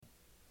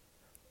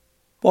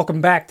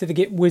Welcome back to the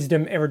Get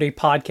Wisdom Everyday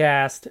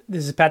podcast.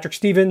 This is Patrick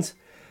Stevens,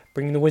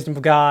 bringing the wisdom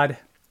of God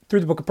through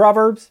the book of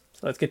Proverbs.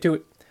 So let's get to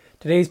it.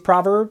 Today's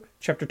proverb,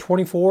 chapter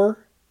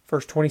 24,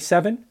 verse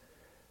 27.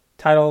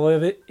 Title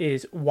of it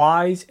is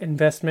Wise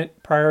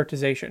Investment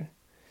Prioritization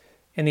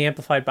in the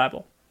Amplified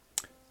Bible.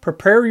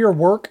 Prepare your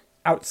work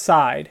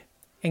outside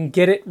and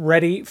get it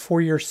ready for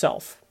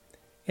yourself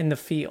in the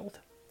field.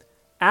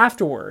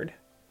 Afterward,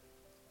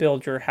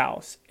 build your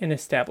house and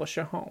establish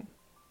a home.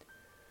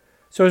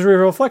 So as we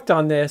reflect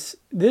on this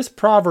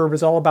proverb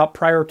is all about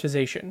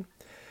prioritization.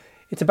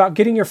 It's about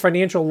getting your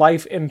financial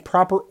life in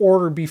proper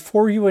order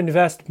before you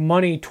invest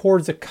money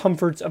towards the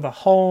comforts of a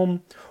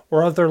home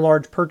or other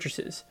large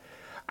purchases.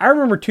 I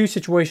remember two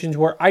situations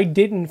where I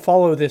didn't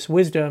follow this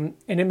wisdom,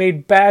 and it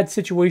made bad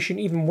situation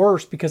even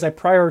worse because I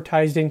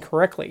prioritized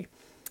incorrectly.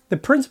 The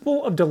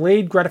principle of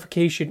delayed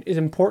gratification is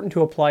important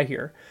to apply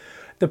here.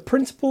 The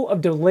principle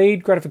of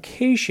delayed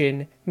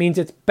gratification means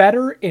it's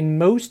better in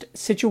most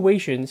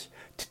situations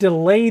to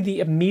delay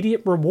the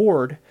immediate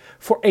reward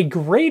for a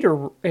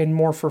greater and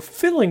more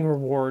fulfilling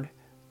reward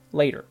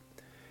later.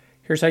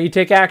 Here's how you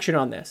take action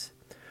on this.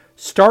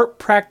 Start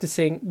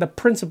practicing the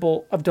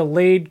principle of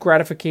delayed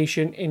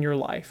gratification in your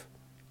life.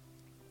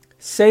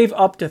 Save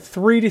up to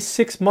 3 to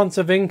 6 months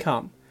of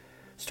income.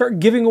 Start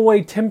giving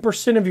away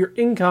 10% of your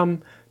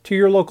income to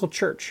your local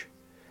church.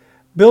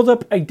 Build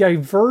up a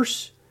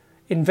diverse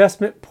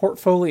investment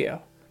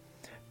portfolio.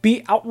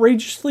 Be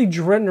outrageously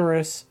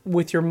generous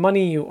with your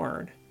money you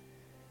earn.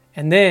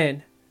 And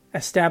then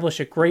establish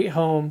a great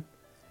home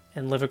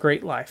and live a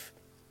great life.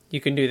 You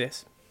can do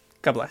this.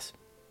 God bless.